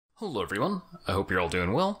Hello everyone, I hope you're all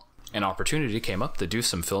doing well. An opportunity came up to do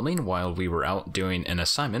some filming while we were out doing an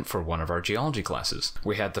assignment for one of our geology classes.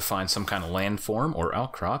 We had to find some kind of landform or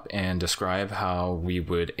outcrop and describe how we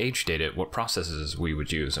would age date it, what processes we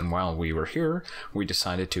would use, and while we were here, we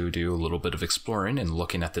decided to do a little bit of exploring and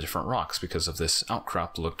looking at the different rocks because of this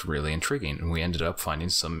outcrop looked really intriguing, and we ended up finding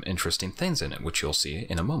some interesting things in it, which you'll see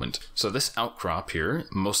in a moment. So this outcrop here,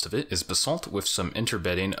 most of it is basalt with some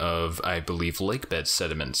interbedding of, I believe, lakebed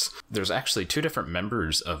sediments. There's actually two different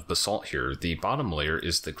members of basalt here. The bottom layer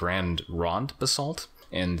is the Grand Ronde basalt,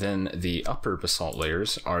 and then the upper basalt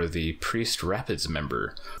layers are the Priest Rapids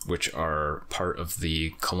member, which are part of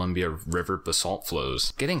the Columbia River basalt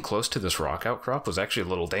flows. Getting close to this rock outcrop was actually a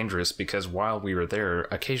little dangerous because while we were there,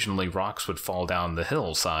 occasionally rocks would fall down the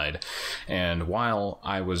hillside, and while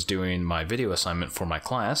I was doing my video assignment for my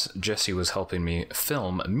class, Jesse was helping me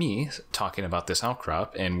film me talking about this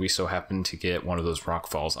outcrop, and we so happened to get one of those rock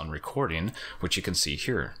falls on recording, which you can see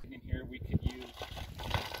here. In here we could use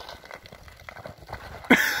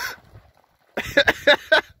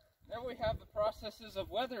Then we have the processes of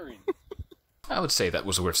weathering. I would say that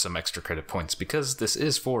was worth some extra credit points because this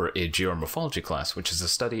is for a geomorphology class, which is a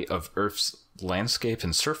study of Earth's landscape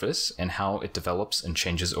and surface and how it develops and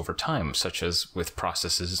changes over time, such as with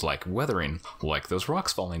processes like weathering, like those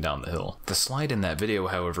rocks falling down the hill. The slide in that video,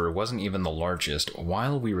 however, wasn't even the largest.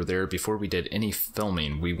 While we were there, before we did any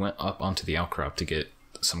filming, we went up onto the outcrop to get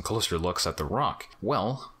some closer looks at the rock.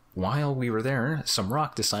 Well, while we were there, some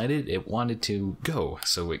rock decided it wanted to go,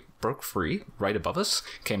 so it broke free right above us,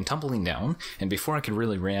 came tumbling down, and before I could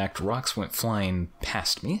really react, rocks went flying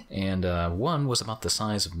past me, and one was about the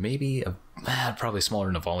size of maybe probably smaller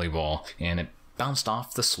than a volleyball, and it bounced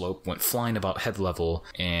off the slope, went flying about head level,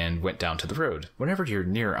 and went down to the road. Whenever you're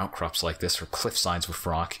near outcrops like this or cliff sides with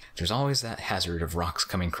rock, there's always that hazard of rocks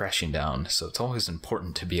coming crashing down, so it's always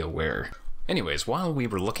important to be aware. Anyways, while we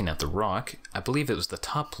were looking at the rock, I believe it was the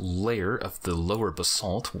top layer of the lower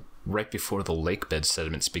basalt, right before the lakebed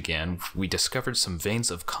sediments began, we discovered some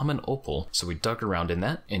veins of common opal, so we dug around in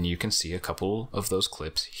that, and you can see a couple of those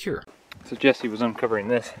clips here. So Jesse was uncovering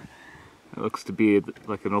this. It looks to be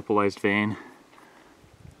like an opalized vein.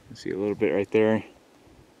 You see a little bit right there.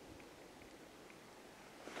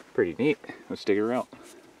 Pretty neat. Let's dig her out.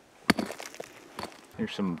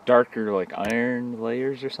 There's some darker like iron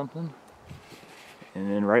layers or something. And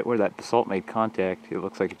then right where that basalt made contact, it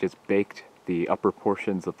looks like it just baked the upper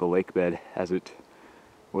portions of the lake bed as it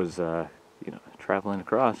was, traveling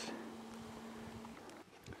across.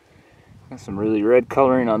 Got some really red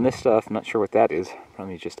coloring on this stuff. I'm not sure what that is.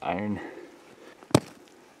 Probably just iron.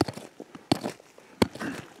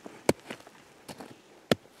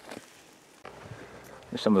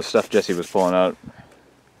 There's some of the stuff Jesse was pulling out.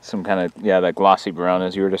 Some kind of, that glossy brown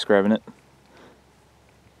as you were describing it.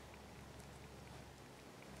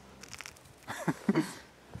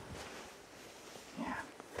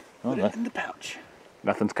 Put it in the pouch.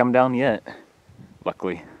 Nothing's come down yet,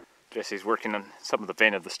 luckily. Jesse's working on some of the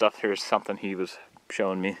vein of the stuff. Here's something he was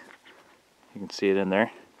showing me. You can see it in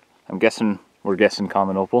there. We're guessing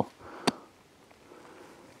common opal.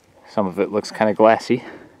 Some of it looks kind of glassy.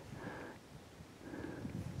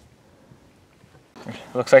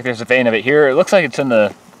 Looks like there's a vein of it here. It looks like it's in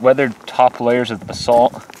the weathered top layers of the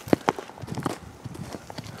basalt.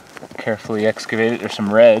 Carefully excavated. There's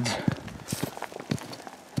some reds.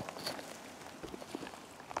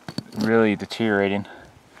 Really deteriorating.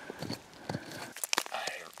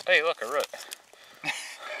 Hey, look, a root.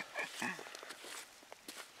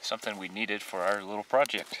 Something we needed for our little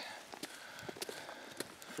project.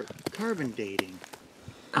 For carbon dating.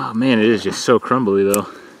 Oh man, it is just so crumbly though.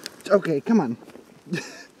 Okay, come on.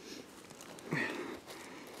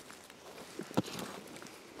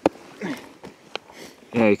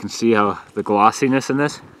 Yeah, you can see how the glossiness in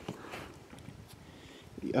this.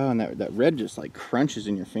 Oh, and that red just like crunches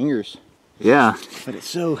in your fingers. Yeah. But it's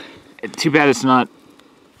so... Too bad it's not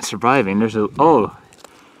surviving. There's a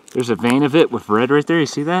vein of it with red right there. You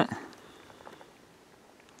see that?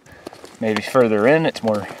 Maybe further in it's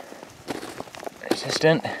more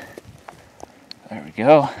resistant. There we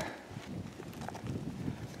go.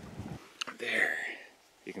 There.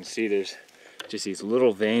 You can see there's just these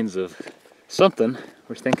little veins of something.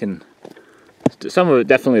 We're thinking some of it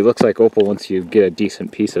definitely looks like opal once you get a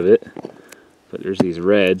decent piece of it, but there's these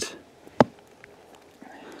reds.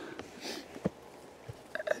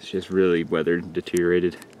 It's just really weathered,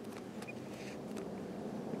 deteriorated.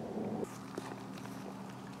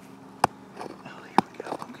 Oh, here we go.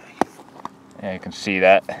 Okay. Yeah, you can see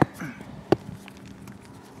that.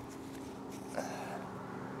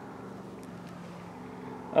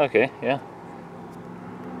 Okay, yeah.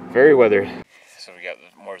 very weathered. So we got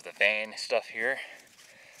more of the vein stuff here.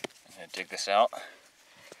 I'm gonna dig this out.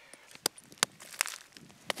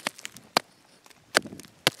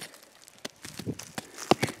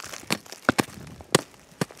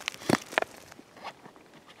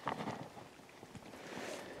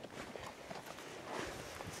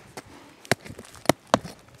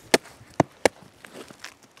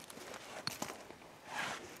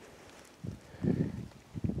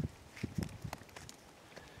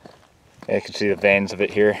 Yeah, you can see the veins of it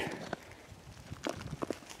here.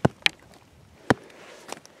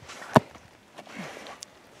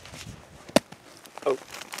 Oh.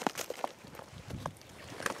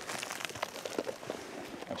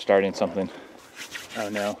 I'm starting something. Oh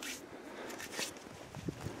no.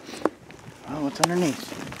 Oh, what's underneath?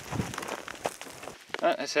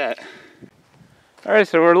 Oh, that's that. Alright,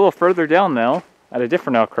 so we're a little further down now at a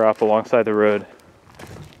different outcrop alongside the road.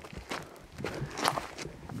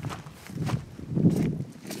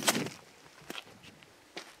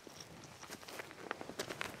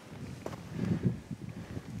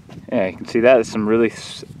 Yeah, you can see that is some really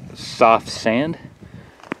soft sand.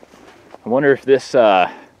 I wonder if this could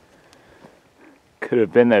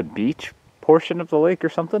have been the beach portion of the lake or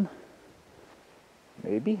something.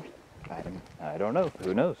 Maybe. I don't know.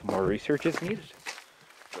 Who knows? More research is needed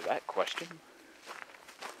for that question.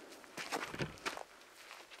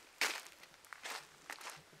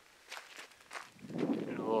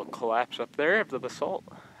 And a little collapse up there of the basalt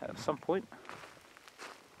at some point.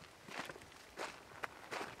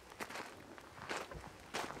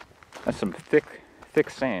 That's some thick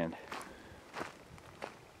sand.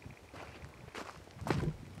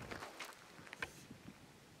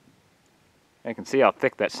 I can see how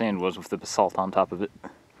thick that sand was with the basalt on top of it.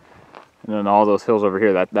 And then all those hills over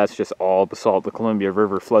here, that's just all basalt. The Columbia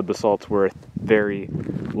River flood basalts were a very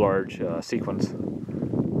large sequence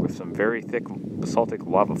with some very thick basaltic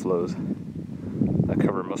lava flows that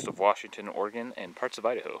cover most of Washington, Oregon, and parts of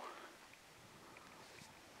Idaho.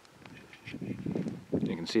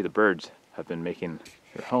 You can see the birds have been making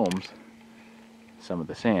their homes some of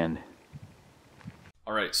the sand.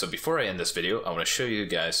 Alright, so before I end this video, I want to show you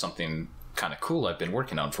guys something kind of cool I've been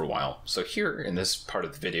working on for a while. So here in this part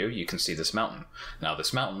of the video, you can see this mountain. Now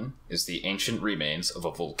this mountain is the ancient remains of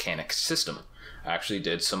a volcanic system. I actually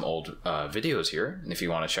did some old videos here, and if you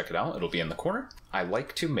want to check it out, it'll be in the corner. I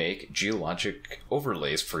like to make geologic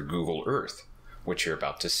overlays for Google Earth, which you're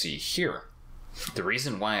about to see here. The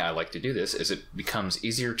reason why I like to do this is it becomes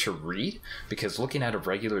easier to read, because looking at a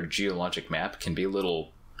regular geologic map can be a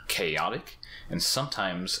little chaotic, and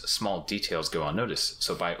sometimes small details go unnoticed.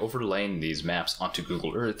 So by overlaying these maps onto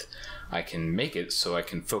Google Earth, I can make it so I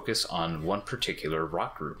can focus on one particular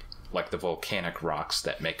rock group, like the volcanic rocks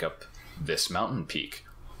that make up this mountain peak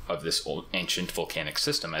of this old ancient volcanic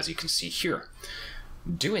system, as you can see here.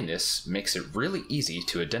 Doing this makes it really easy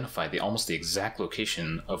to identify almost the exact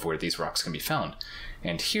location of where these rocks can be found.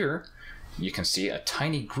 And here you can see a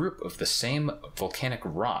tiny group of the same volcanic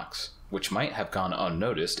rocks, which might have gone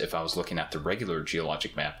unnoticed if I was looking at the regular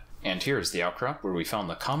geologic map. And here is the outcrop where we found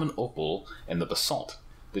the common opal and the basalt.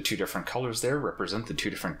 The two different colors there represent the two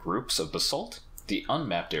different groups of basalt. The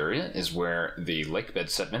unmapped area is where the lakebed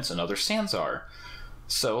sediments and other sands are.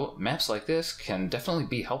 So maps like this can definitely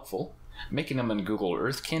be helpful. Making them in Google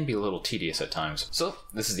Earth can be a little tedious at times. So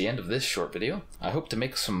this is the end of this short video. I hope to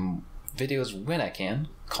make some videos when I can.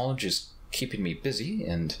 College is keeping me busy,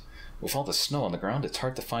 and with all the snow on the ground, it's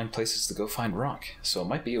hard to find places to go find rock. So it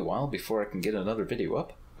might be a while before I can get another video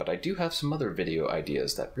up, but I do have some other video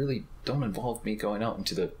ideas that really don't involve me going out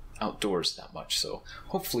into the outdoors that much. So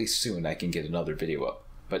hopefully soon I can get another video up.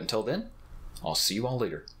 But until then, I'll see you all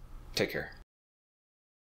later. Take care.